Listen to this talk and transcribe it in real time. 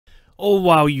Oh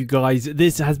wow, you guys,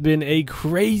 this has been a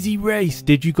crazy race.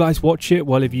 Did you guys watch it?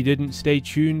 Well, if you didn't, stay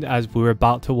tuned as we're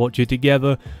about to watch it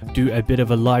together, do a bit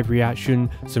of a live reaction,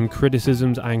 some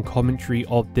criticisms and commentary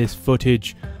of this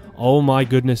footage. Oh my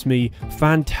goodness me,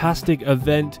 fantastic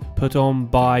event put on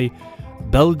by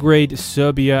Belgrade,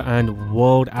 Serbia and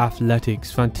World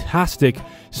Athletics. Fantastic.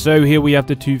 So here we have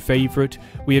the two favorite.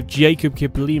 We have Jacob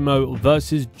Kiplimo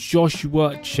versus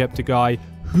Joshua Cheptegei.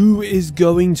 Who is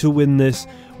going to win this?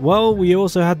 Well, we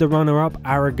also had the runner-up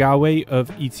Aragawe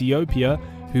of Ethiopia,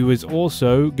 who is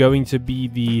also going to be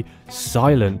the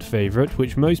silent favorite,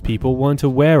 which most people weren't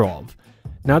aware of.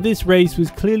 Now this race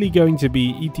was clearly going to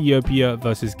be Ethiopia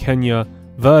versus Kenya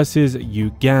versus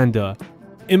Uganda.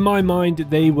 In my mind,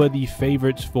 they were the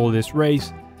favorites for this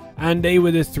race, and they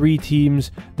were the three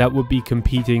teams that would be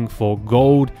competing for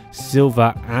gold,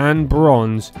 silver and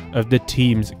bronze of the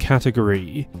teams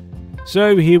category.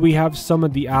 So here we have some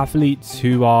of the athletes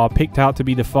who are picked out to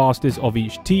be the fastest of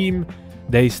each team.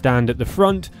 They stand at the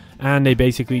front and they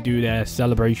basically do their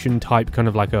celebration type, kind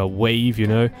of like a wave, you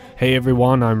know. Hey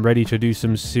everyone, I'm ready to do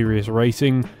some serious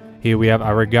racing. Here we have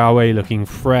Aragawe looking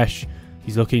fresh.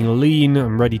 He's looking lean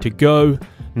and ready to go.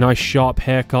 Nice sharp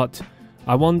haircut.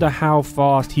 I wonder how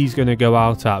fast he's going to go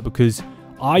out at, because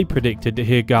I predicted that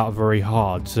he'd go out very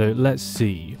hard. So let's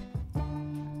see.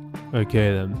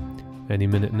 Okay then. Any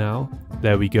minute now.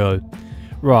 There we go.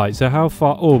 Right, so how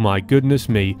far? Oh my goodness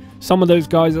me. Some of those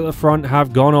guys at the front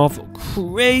have gone off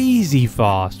crazy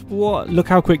fast. What? Look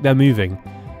how quick they're moving.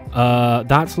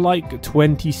 That's like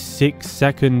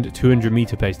 26-second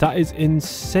 200-meter pace. That is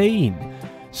insane.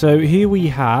 So here we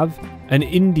have an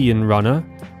Indian runner.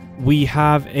 We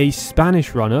have a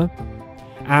Spanish runner.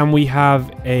 And we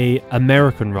have a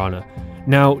American runner.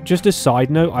 Now, just a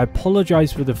side note, I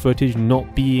apologize for the footage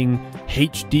not being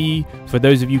HD. For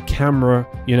those of you camera,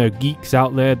 geeks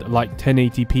out there that like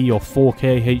 1080p or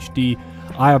 4K HD,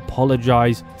 I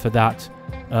apologize for that.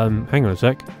 Hang on a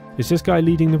sec. Is this guy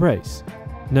leading the race?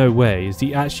 No way. Is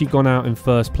he actually gone out in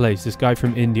first place? This guy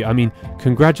from India. I mean,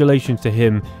 congratulations to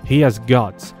him. He has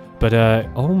guts. But,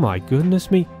 oh my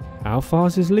goodness me. How far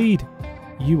is his lead?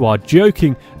 You are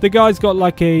joking. The guy's got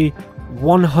like a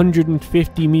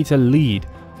 150-meter lead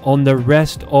on the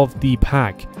rest of the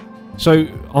pack. So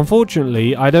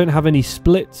unfortunately I don't have any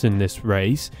splits in this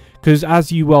race, because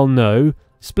as you well know,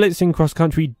 splits in cross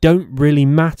country don't really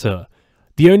matter.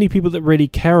 The only people that really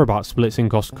care about splits in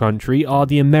cross country are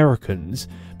the Americans,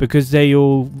 because they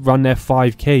all run their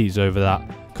 5Ks over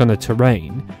that kind of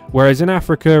terrain, whereas in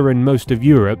Africa and most of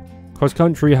Europe, cross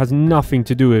country has nothing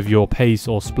to do with your pace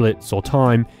or splits or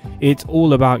time. It's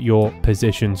all about your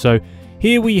position. So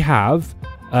here we have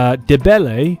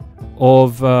Debele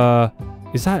of,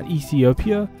 is that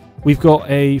Ethiopia? We've got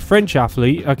a French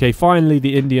athlete. Okay, finally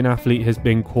the Indian athlete has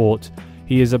been caught.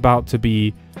 He is about to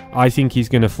be, I think he's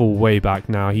going to fall way back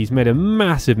now. He's made a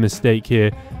massive mistake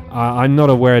here. I'm not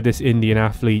aware of this Indian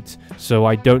athlete, so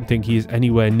I don't think he is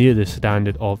anywhere near the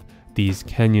standard of these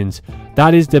Kenyans.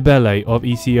 That is Debele of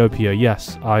Ethiopia.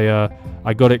 Yes,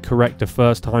 I got it correct the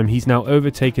first time. He's now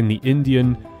overtaken the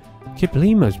Indian.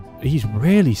 Kiplimo's, he's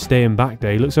really staying back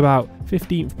there. He looks about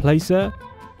 15th place there,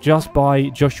 just by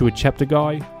Joshua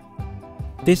Cheptegei.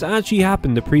 This actually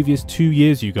happened the previous 2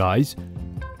 years, you guys.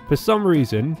 For some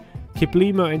reason,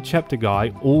 Kiplimo and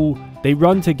Cheptegei they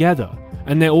run together,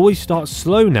 and they always start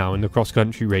slow now in the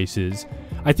cross-country races.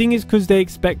 I think it's because they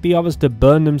expect the others to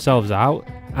burn themselves out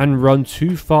and run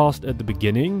too fast at the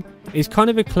beginning. It's kind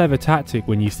of a clever tactic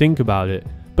when you think about it,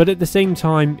 but at the same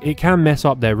time, it can mess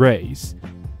up their race.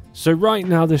 So right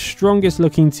now, the strongest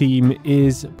looking team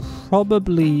is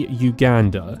probably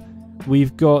Uganda.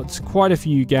 We've got quite a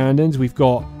few Ugandans. We've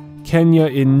got Kenya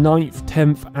in 9th,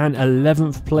 10th and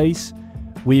 11th place.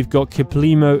 We've got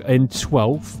Kiplimo in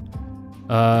 12th.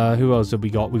 Who else have we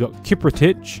got? We've got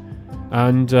Kiprotich.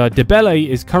 And Debele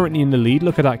is currently in the lead.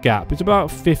 Look at that gap. It's about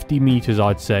 50 meters,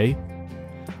 I'd say.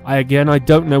 I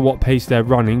don't know what pace they're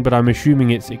running, but I'm assuming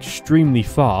it's extremely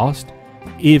fast.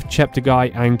 If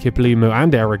Cheptegei and Kiplimo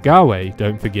and Aragawe,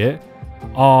 don't forget,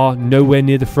 are nowhere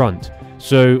near the front.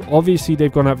 So obviously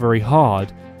they've gone out very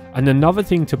hard. And another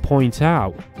thing to point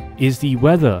out is the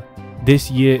weather this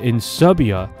year in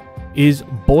Serbia is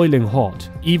boiling hot.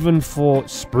 Even for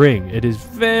spring, it is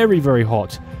very, very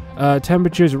hot.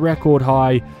 Temperatures record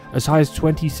high as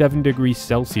 27 degrees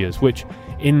Celsius, which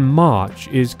in March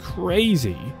is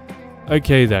crazy.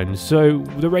 Okay then, so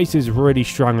the race is really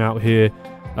strung out here.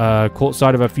 Caught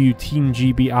sight of a few Team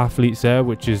GB athletes there,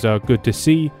 which is good to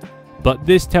see. But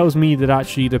this tells me that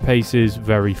actually the pace is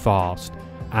very fast.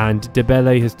 And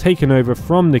Debele has taken over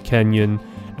from the Kenyan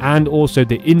and also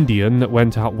the Indian that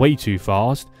went out way too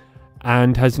fast.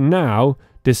 and has now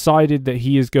decided that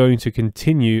he is going to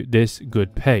continue this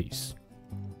good pace.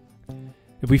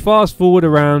 If we fast forward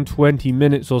around 20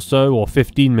 minutes or so, or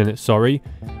 15 minutes, sorry,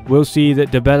 we'll see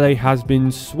that Debele has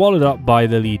been swallowed up by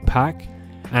the lead pack.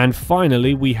 And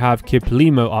finally, we have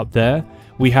Kiplimo up there.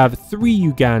 We have 3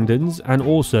 Ugandans and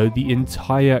also the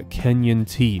entire Kenyan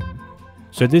team.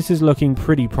 So this is looking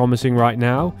pretty promising right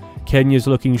now. Kenya's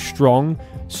looking strong,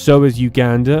 so is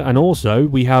Uganda, and also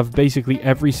we have basically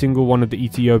every single one of the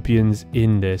Ethiopians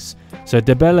in this. So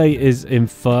Debele is in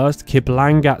first,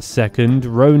 Kiplangat second,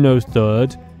 Rono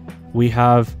third. We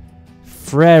have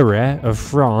Frere of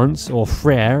France, or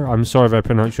Frere, I'm sorry if I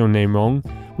pronounced your name wrong.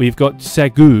 We've got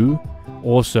Segu,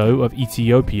 also of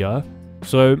Ethiopia.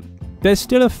 So there's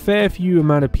still a fair few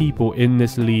amount of people in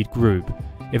this lead group.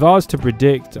 If I was to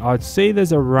predict, I'd say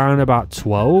there's around about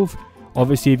 12.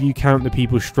 Obviously, if you count the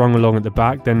people strung along at the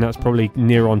back, then that's probably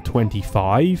near on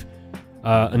 25.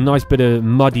 A nice bit of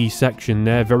muddy section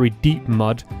there, very deep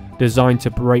mud, designed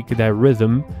to break their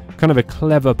rhythm. Kind of a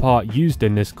clever part used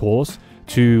in this course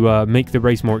to make the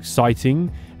race more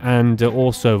exciting and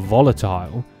also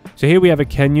volatile. So here we have a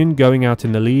Kenyan going out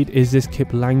in the lead. Is this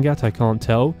Kiplangat? I can't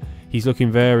tell. He's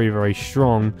looking very, very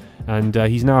strong, and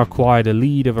he's now acquired a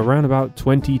lead of around about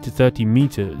 20 to 30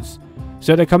 meters.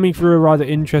 So they're coming through a rather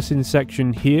interesting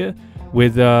section here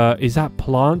with, is that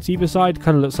plants either side?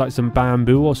 Kind of looks like some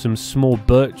bamboo or some small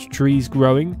birch trees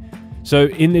growing. So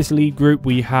in this lead group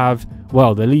we have,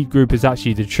 well, the lead group is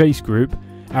actually the chase group.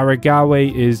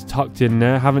 Aragawe is tucked in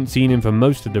there, haven't seen him for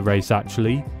most of the race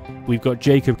actually. We've got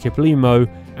Jacob Kiplimo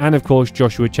and of course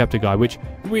Joshua Cheptegei, which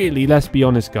really, let's be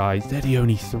honest guys, they're the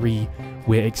only 3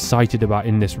 we're excited about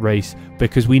in this race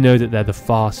because we know that they're the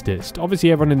fastest.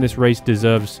 Obviously everyone in this race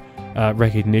deserves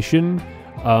recognition,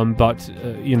 but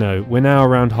you know, we're now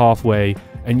around halfway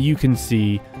and you can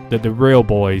see that the real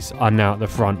boys are now at the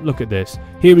front. Look at this.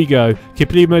 Here we go.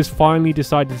 Kiplimo's finally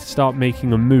decided to start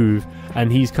making a move,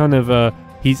 and he's kind of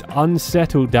he's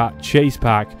unsettled that chase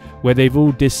pack where they've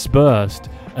all dispersed,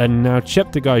 and now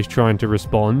Cheptegei's trying to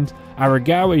respond,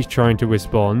 Aragawe's trying to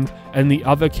respond, and the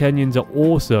other Kenyans are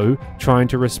also trying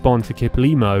to respond to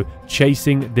Kiplimo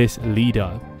chasing this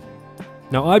leader.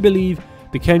 Now I believe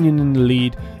the Kenyan in the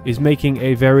lead is making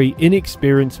a very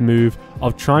inexperienced move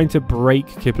of trying to break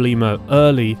Kiplimo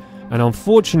early, and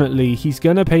unfortunately he's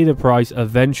going to pay the price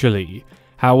eventually.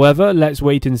 However, let's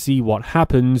wait and see what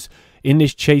happens. In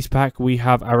this chase pack we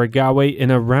have Aragawe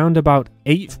in around about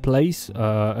 8th place.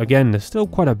 Again, there's still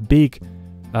quite a big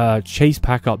chase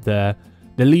pack up there.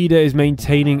 The leader is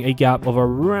maintaining a gap of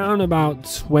around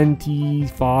about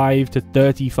 25 to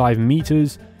 35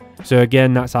 meters. So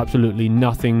again, that's absolutely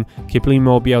nothing. Kiplimo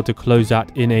will be able to close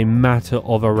that in a matter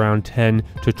of around 10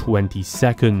 to 20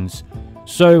 seconds.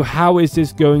 So how is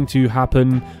this going to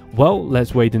happen? Well,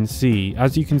 let's wait and see.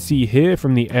 As you can see here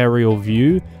from the aerial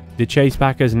view, the chase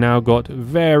pack has now got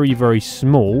very, very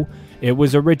small. It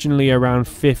was originally around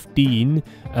 15.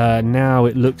 Now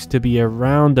it looks to be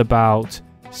around about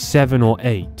 7 or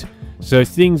 8. So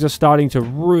things are starting to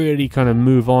really kind of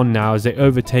move on now as they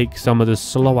overtake some of the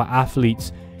slower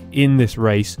athletes in this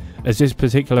race, as this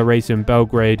particular race in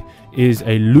Belgrade is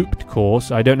a looped course.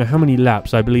 I don't know how many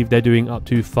laps. I believe they're doing up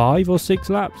to 5 or 6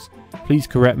 laps. Please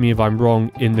correct me if I'm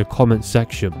wrong in the comment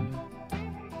section.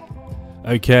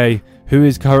 Okay, who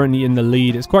is currently in the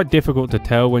lead? It's quite difficult to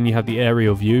tell when you have the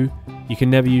aerial view. You can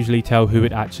never usually tell who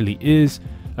it actually is.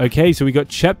 Okay, so we got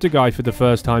Cheptegei for the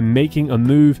first time making a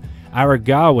move.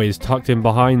 Aragawe is tucked in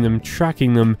behind them,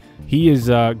 tracking them. He is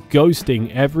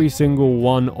ghosting every single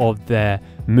one of their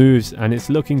moves, and it's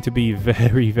looking to be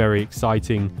very, very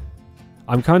exciting.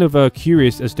 I'm kind of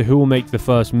curious as to who will make the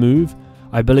first move.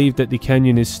 I believe that the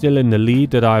Kenyan is still in the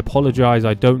lead, that I apologize,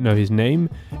 I don't know his name,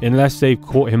 unless they've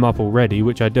caught him up already,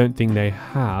 which I don't think they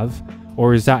have.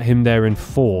 Or is that him there in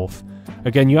 4th?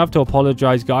 Again, you have to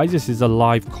apologize guys, this is a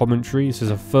live commentary. This is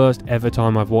the first ever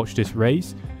time I've watched this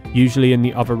race. Usually in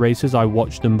the other races I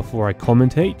watch them before I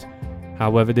commentate.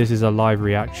 However, this is a live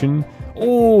reaction.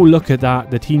 Oh, look at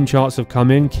that. The team charts have come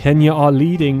in. Kenya are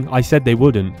leading. I said they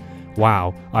wouldn't.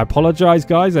 Wow. I apologize,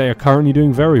 guys. They are currently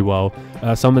doing very well.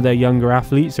 Some of their younger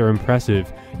athletes are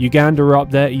impressive. Uganda are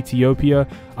up there. Ethiopia.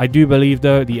 I do believe,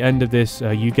 though, at the end of this,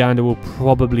 Uganda will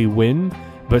probably win.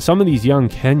 But some of these young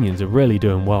Kenyans are really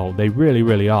doing well. They really,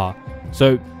 really are.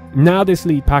 So now this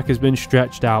lead pack has been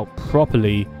stretched out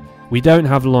properly. We don't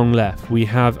have long left. We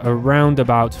have around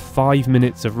about 5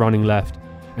 minutes of running left,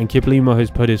 and Kiplimo has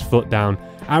put his foot down.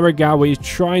 Aragawe is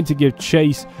trying to give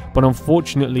chase, but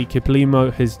unfortunately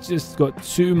Kiplimo has just got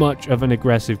too much of an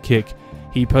aggressive kick.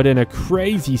 He put in a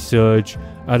crazy surge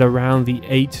at around the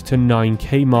 8 to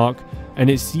 9k mark, and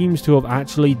it seems to have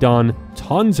actually done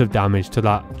tons of damage to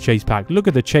that chase pack. Look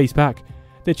at the chase pack.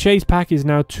 The chase pack is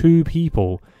now 2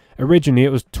 people. Originally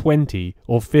it was 20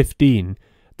 or 15.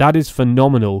 That is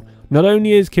phenomenal. Not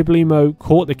only is Kiplimo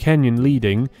caught the Kenyan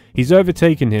leading, he's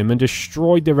overtaken him and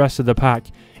destroyed the rest of the pack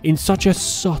in such a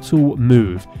subtle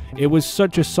move. It was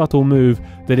such a subtle move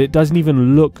that it doesn't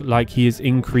even look like he has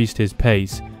increased his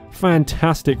pace.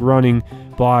 Fantastic running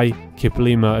by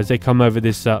Kiplimo as they come over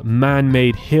this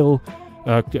man-made hill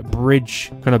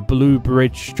bridge, kind of blue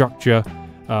bridge structure,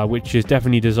 which is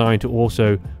definitely designed to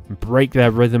also break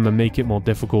their rhythm and make it more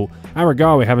difficult.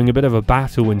 Aragawa having a bit of a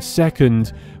battle in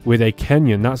second with a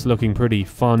Kenyan. That's looking pretty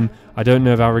fun. I don't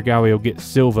know if Aragawa will get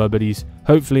silver, but he's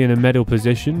hopefully in a medal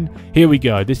position. Here we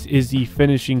go. This is the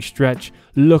finishing stretch.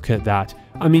 Look at that.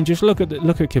 I mean, just look at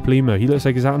Kiplimo. He looks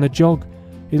like he's out on a jog.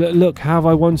 Look, how have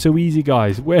I won so easy,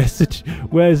 guys? Where's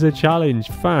the challenge?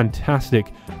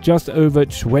 Fantastic. Just over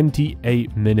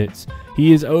 28 minutes.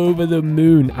 He is over the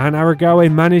moon, and Aragawa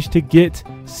managed to get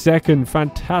second.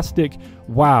 Fantastic.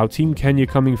 Wow, Team Kenya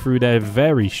coming through there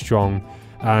very strong.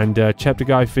 And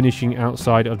Cheptegei finishing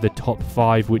outside of the top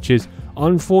 5, which is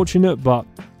unfortunate, but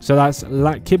so that's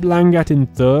Kip Langat in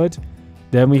 3rd.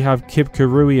 Then we have Kip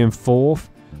Karui in 4th,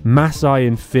 Masai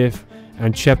in 5th,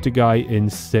 and Cheptegei in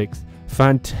 6th.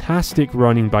 Fantastic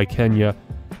running by Kenya.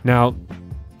 Now,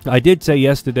 I did say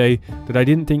yesterday that I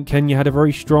didn't think Kenya had a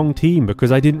very strong team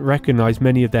because I didn't recognize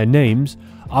many of their names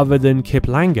other than Kip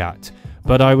Langat.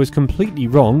 But I was completely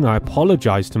wrong. I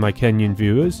apologize to my Kenyan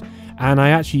viewers. And I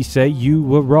actually say you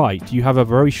were right. You have a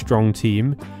very strong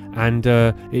team. And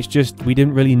it's just we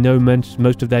didn't really know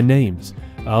most of their names.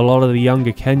 A lot of the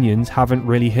younger Kenyans haven't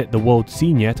really hit the world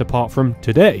scene yet, apart from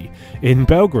today in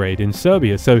Belgrade in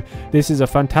Serbia. So this is a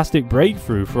fantastic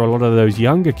breakthrough for a lot of those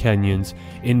younger Kenyans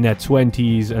in their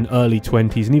 20s and early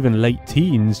 20s and even late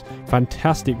teens.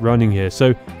 Fantastic running here.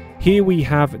 So here we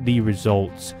have the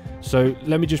results. So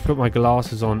let me just put my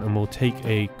glasses on and we'll take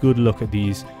a good look at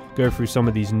these, go through some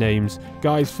of these names.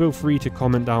 Guys, feel free to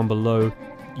comment down below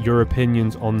your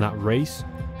opinions on that race,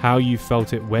 how you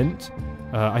felt it went.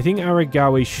 I think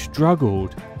Aragawa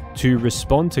struggled to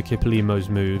respond to Kiplimo's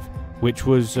move, which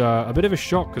was a bit of a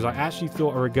shock because I actually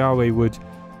thought Aragawa would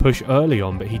push early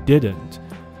on, but he didn't.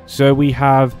 So we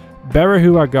have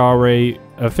Berahu Agare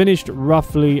finished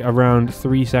roughly around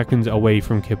 3 seconds away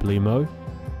from Kiplimo.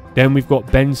 Then we've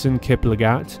got Benson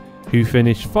Kiplagat, who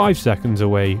finished 5 seconds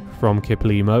away from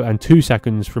Kiplimo and 2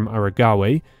 seconds from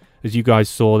Aragawa. As you guys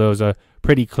saw, there was a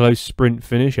pretty close sprint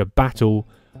finish, a battle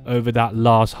over that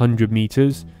last 100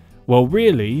 meters. Well,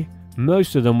 really,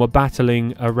 most of them were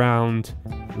battling around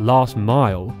last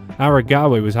mile.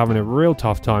 Aragawa was having a real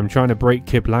tough time trying to break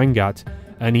Kip Langat,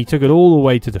 and he took it all the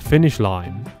way to the finish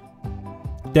line.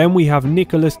 Then we have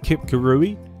Nicholas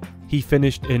Kipkarui. He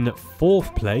finished in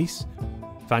 4th place.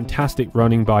 Fantastic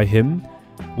running by him.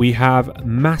 We have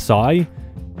Masai.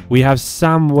 We have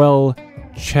Samuel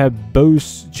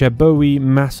Chebowi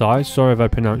Masai. Sorry if I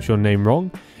pronounced your name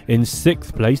wrong. In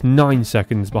 6th place, 9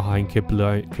 seconds behind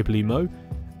Kiplimo.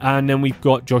 And then we've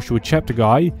got Joshua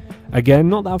Cheptegei. Again,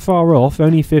 not that far off,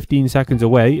 only 15 seconds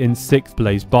away in 6th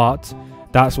place. But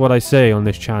that's what I say on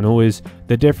this channel, is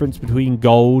the difference between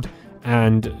gold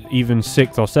and even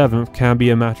 6th or 7th can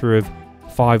be a matter of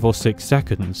 5 or 6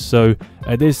 seconds. So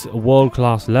at this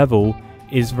world-class level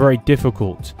is very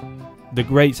difficult. The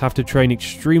greats have to train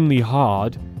extremely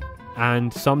hard,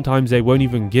 and sometimes they won't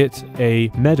even get a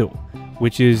medal,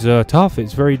 which is tough.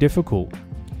 It's very difficult.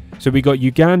 So we got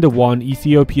Uganda 1,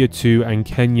 Ethiopia 2, and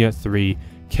Kenya 3.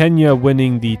 Kenya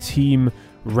winning the team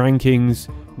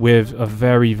rankings with a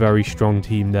very, very strong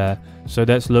team there. So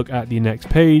let's look at the next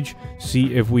page,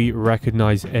 see if we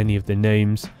recognize any of the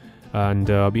names. And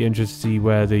I'll be interested to see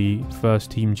where the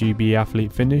first team GB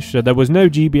athlete finished. So there was no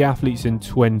GB athletes in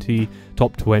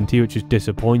top 20, which is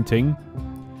disappointing.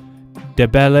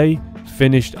 Debele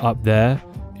finished up there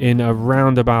in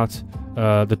around about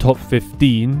the top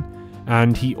 15,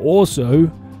 and he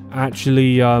also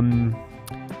actually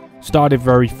started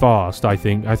very fast. I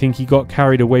think he got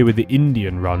carried away with the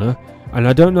Indian runner, and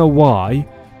I don't know why,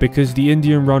 because the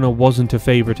Indian runner wasn't a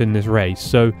favorite in this race.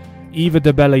 So either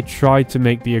Debele tried to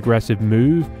make the aggressive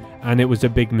move and it was a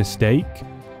big mistake,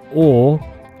 or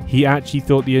he actually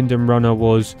thought the Indian runner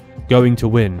was going to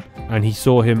win and he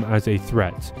saw him as a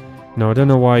threat. Now, I don't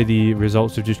know why the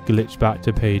results have just glitched back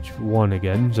to page 1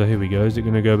 again. So here we go. Is it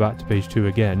going to go back to page 2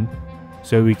 again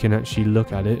so we can actually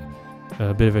look at it?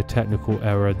 A bit of a technical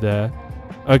error there.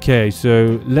 Okay,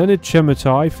 so Leonard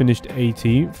Chemutai finished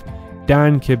 18th,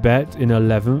 Dan Kibet in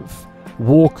 11th,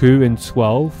 Warku in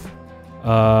 12th.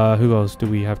 Who else do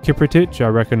we have? Kiprotich, I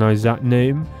recognize that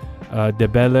name.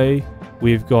 Debele,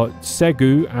 we've got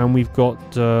Segu, and we've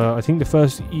got, I think the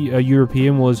first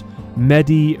European was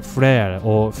Mehdi Frere,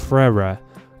 or Frere.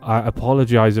 I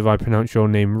apologize if I pronounce your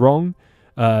name wrong.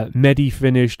 Mehdi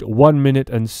finished 1 minute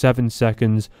and 7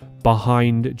 seconds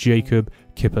behind Jacob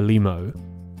Kiplimo.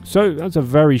 So that's a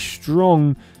very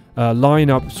strong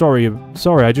lineup.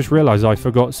 Sorry, I just realized I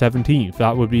forgot 17th.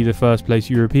 That would be the first place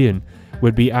European,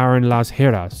 would be Aaron Las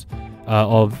Heras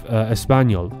of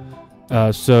Espanyol.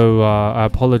 So I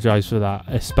apologize for that.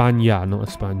 España, not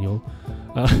Espanol.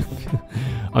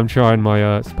 I'm trying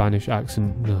my Spanish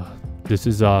accent. This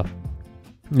is a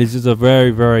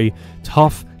very, very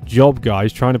tough job,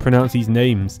 guys, trying to pronounce these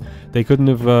names. They couldn't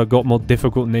have got more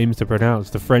difficult names to pronounce.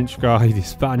 The French guy, the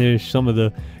Spanish, some of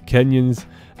the Kenyans,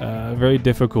 very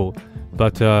difficult.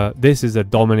 But this is a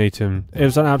dominating. It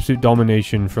was an absolute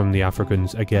domination from the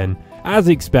Africans again, as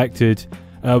expected.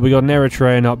 We got an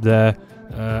Eritrean up there,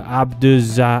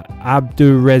 Abdurrazak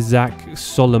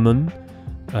Solomon.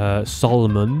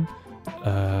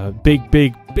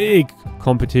 Big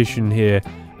competition here.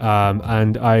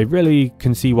 And I really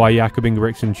can see why Jakob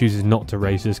Ingebrigtsen chooses not to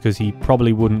race this, because he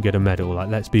probably wouldn't get a medal, like,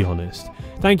 let's be honest.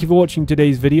 Thank you for watching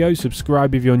today's video.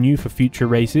 Subscribe if you're new for future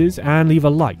races, and leave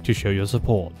a like to show your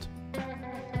support.